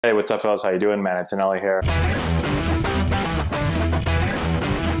Hey, what's up, fellas? How you doing, man? Antonelli here.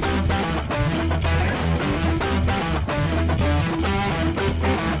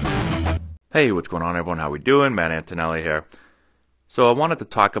 Hey, what's going on, everyone? How we doing? Matt Antonelli here. So I wanted to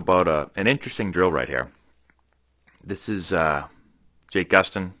talk about an interesting drill right here. This is Jake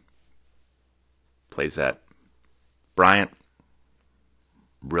Gustin, plays at Bryant.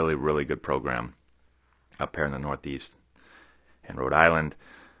 Really, really good program up here in the Northeast in Rhode Island.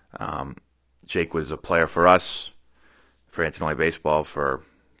 Jake was a player for us, for Antonelli Baseball, for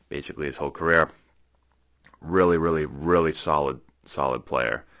basically his whole career. Really, really, really solid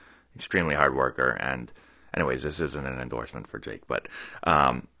player. Extremely hard worker. And anyways, this isn't an endorsement for Jake, but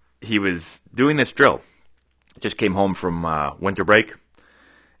he was doing this drill. Just came home from winter break,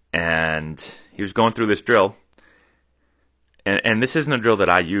 and he was going through this drill. And this isn't a drill that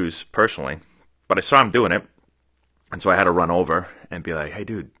I use personally, but I saw him doing it, and so I had to run over and be like, hey,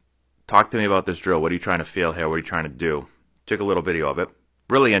 dude, talk to me about this drill. What are you trying to feel here? What are you trying to do? Took a little video of it.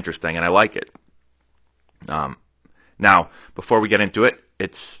 Really interesting, and I like it. Now, before we get into it,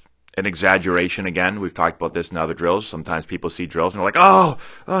 it's an exaggeration again. We've talked about this in other drills. Sometimes people see drills and they're like,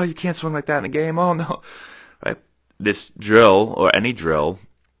 oh, you can't swing like that in a game. Oh, no. Right? This drill, or any drill,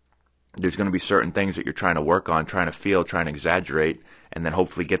 there's going to be certain things that you're trying to work on, trying to feel, trying to exaggerate, and then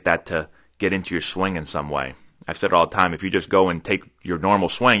hopefully get that to get into your swing in some way. I've said it all the time, if you just go and take your normal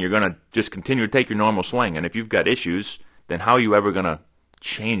swing, you're going to just continue to take your normal swing. And if you've got issues, then how are you ever going to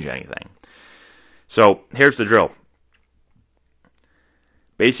change anything? So here's the drill.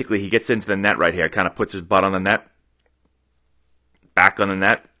 Basically, he gets into the net right here, kind of puts his butt on the net, back on the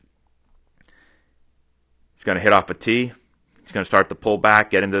net. He's going to hit off a tee. He's going to start to pull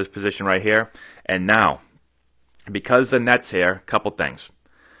back, get into this position right here. And now, because the net's here, a couple things.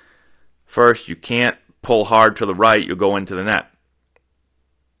 First, you can't pull hard to the right, you'll go into the net.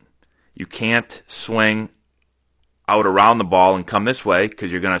 You can't swing out around the ball and come this way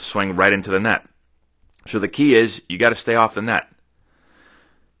because you're going to swing right into the net. So the key is you got to stay off the net.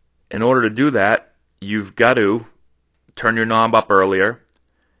 In order to do that, you've got to turn your knob up earlier.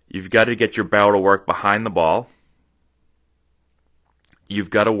 You've got to get your barrel to work behind the ball. You've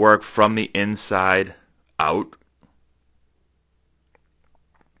got to work from the inside out.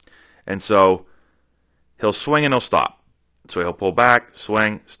 And so he'll swing and he'll stop. So he'll pull back,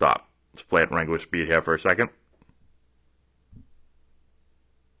 swing, stop. Let's play at regular speed here for a second.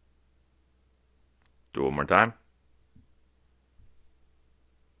 Do it one more time.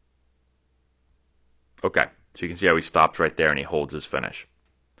 Okay, so you can see how he stops right there and he holds his finish.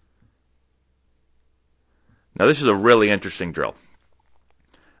 Now this is a really interesting drill.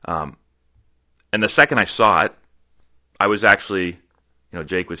 And the second I saw it, I was actually,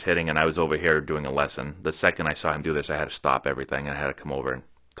 Jake was hitting and I was over here doing a lesson. The second I saw him do this, I had to stop everything and I had to come over and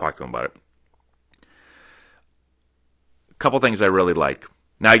talk to him about it. A couple things I really like.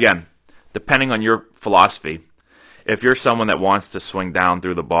 Now again, depending on your philosophy, if you're someone that wants to swing down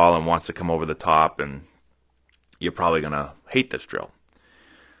through the ball and wants to come over the top, and you're probably going to hate this drill.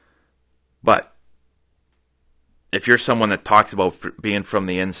 But if you're someone that talks about being from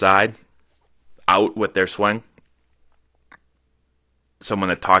the inside out with their swing, someone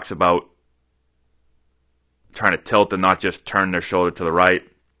that talks about trying to tilt and not just turn their shoulder to the right,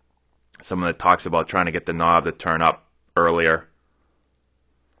 someone that talks about trying to get the knob to turn up earlier,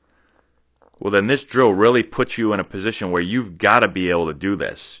 well, then this drill really puts you in a position where you've got to be able to do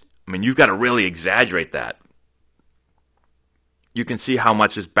this. I mean, you've got to really exaggerate that. You can see how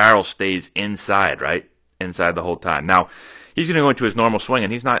much his barrel stays inside, right? Inside the whole time. Now, he's going to go into his normal swing,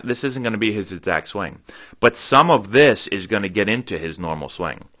 and this isn't going to be his exact swing. But some of this is going to get into his normal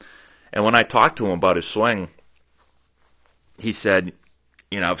swing. And when I talked to him about his swing, he said,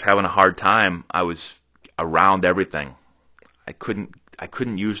 I was having a hard time. I was around everything. I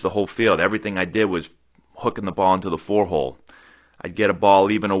couldn't use the whole field. Everything I did was hooking the ball into the four hole. I'd get a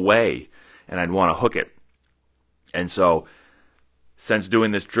ball even away, and I'd want to hook it. And so, since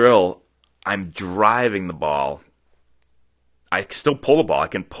doing this drill, I'm driving the ball. I still pull the ball. I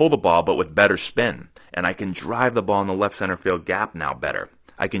can pull the ball, but with better spin. And I can drive the ball in the left center field gap now better.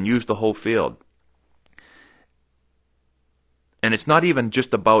 I can use the whole field. And it's not even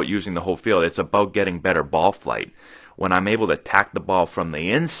just about using the whole field. It's about getting better ball flight. When I'm able to attack the ball from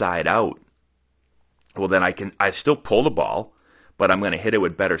the inside out, well, then I still pull the ball, but I'm going to hit it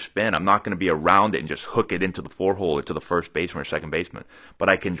with better spin. I'm not going to be around it and just hook it into the four hole or to the first baseman or second baseman. But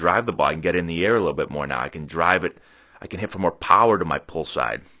I can drive the ball. I can get in the air a little bit more now. I can drive it. I can hit for more power to my pull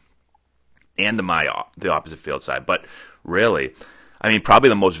side and to the opposite field side. But really, I mean, probably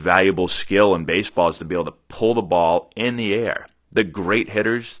the most valuable skill in baseball is to be able to pull the ball in the air. the great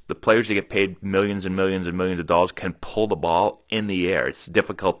hitters, the players that get paid millions and millions and millions of dollars, can pull the ball in the air. It's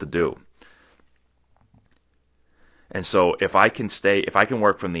difficult to do. And so if I can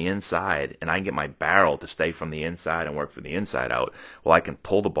work from the inside, and I can get my barrel to stay from the inside and work from the inside out, well, I can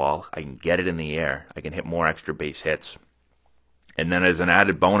pull the ball, I can get it in the air, I can hit more extra base hits. And then as an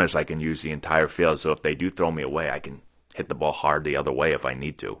added bonus, I can use the entire field. So if they do throw me away, I can hit the ball hard the other way if I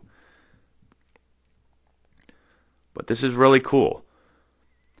need to. But this is really cool.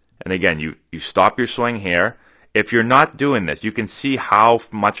 And again, you stop your swing here. If you're not doing this, you can see how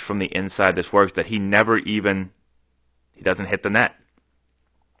much from the inside this works, that he doesn't hit the net.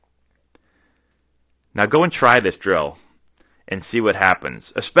 Now go and try this drill and see what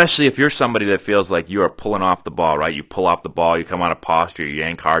happens, especially if you're somebody that feels like you are pulling off the ball, right? You pull off the ball, you come out of posture, you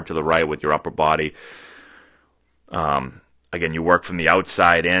yank hard to the right with your upper body. Again, you work from the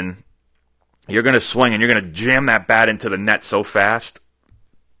outside in. You're going to swing and you're going to jam that bat into the net so fast.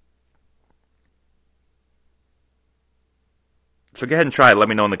 So go ahead and try it. Let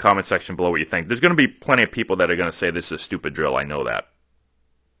me know in the comment section below what you think. There's going to be plenty of people that are going to say this is a stupid drill. I know that.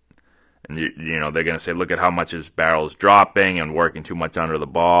 And you know, they're going to say, look at how much his barrel is dropping and working too much under the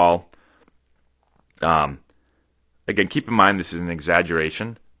ball. Again, keep in mind this is an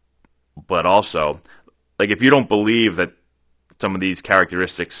exaggeration. But also, like, if you don't believe that some of these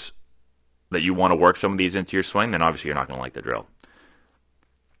characteristics, that you want to work some of these into your swing, then obviously you're not going to like the drill.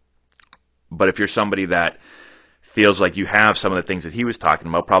 But if you're somebody that feels like you have some of the things that he was talking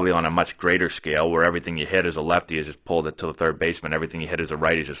about, probably on a much greater scale, where everything you hit as a lefty is just pulled it to the third baseman, everything you hit as a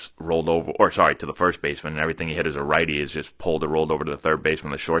righty is just rolled over, or sorry, to the first baseman, and everything you hit as a righty is just pulled or rolled over to the third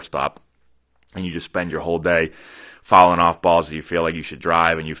baseman, the shortstop, and you just spend your whole day fouling off balls that you feel like you should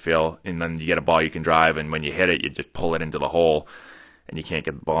drive, and then you get a ball you can drive, and when you hit it, you just pull it into the hole, and you can't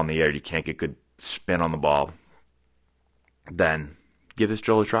get the ball in the air, you can't get good spin on the ball, then give this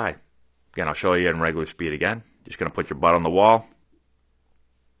drill a try. Again, I'll show you in regular speed again. Just going to put your butt on the wall.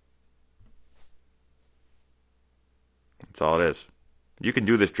 That's all it is. You can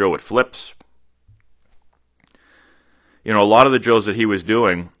do this drill with flips. You know, a lot of the drills that he was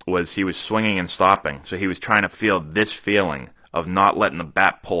doing was he was swinging and stopping. So he was trying to feel this feeling of not letting the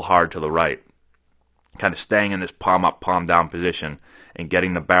bat pull hard to the right. Kind of staying in this palm up, palm down position and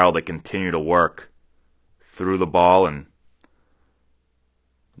getting the barrel to continue to work through the ball and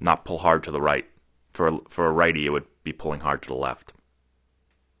not pull hard to the right. For a righty, it would be pulling hard to the left.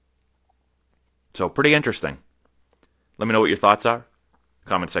 So pretty interesting. Let me know what your thoughts are.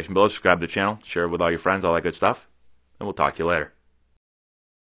 Comment section below. Subscribe to the channel. Share it with all your friends. All that good stuff. And we'll talk to you later.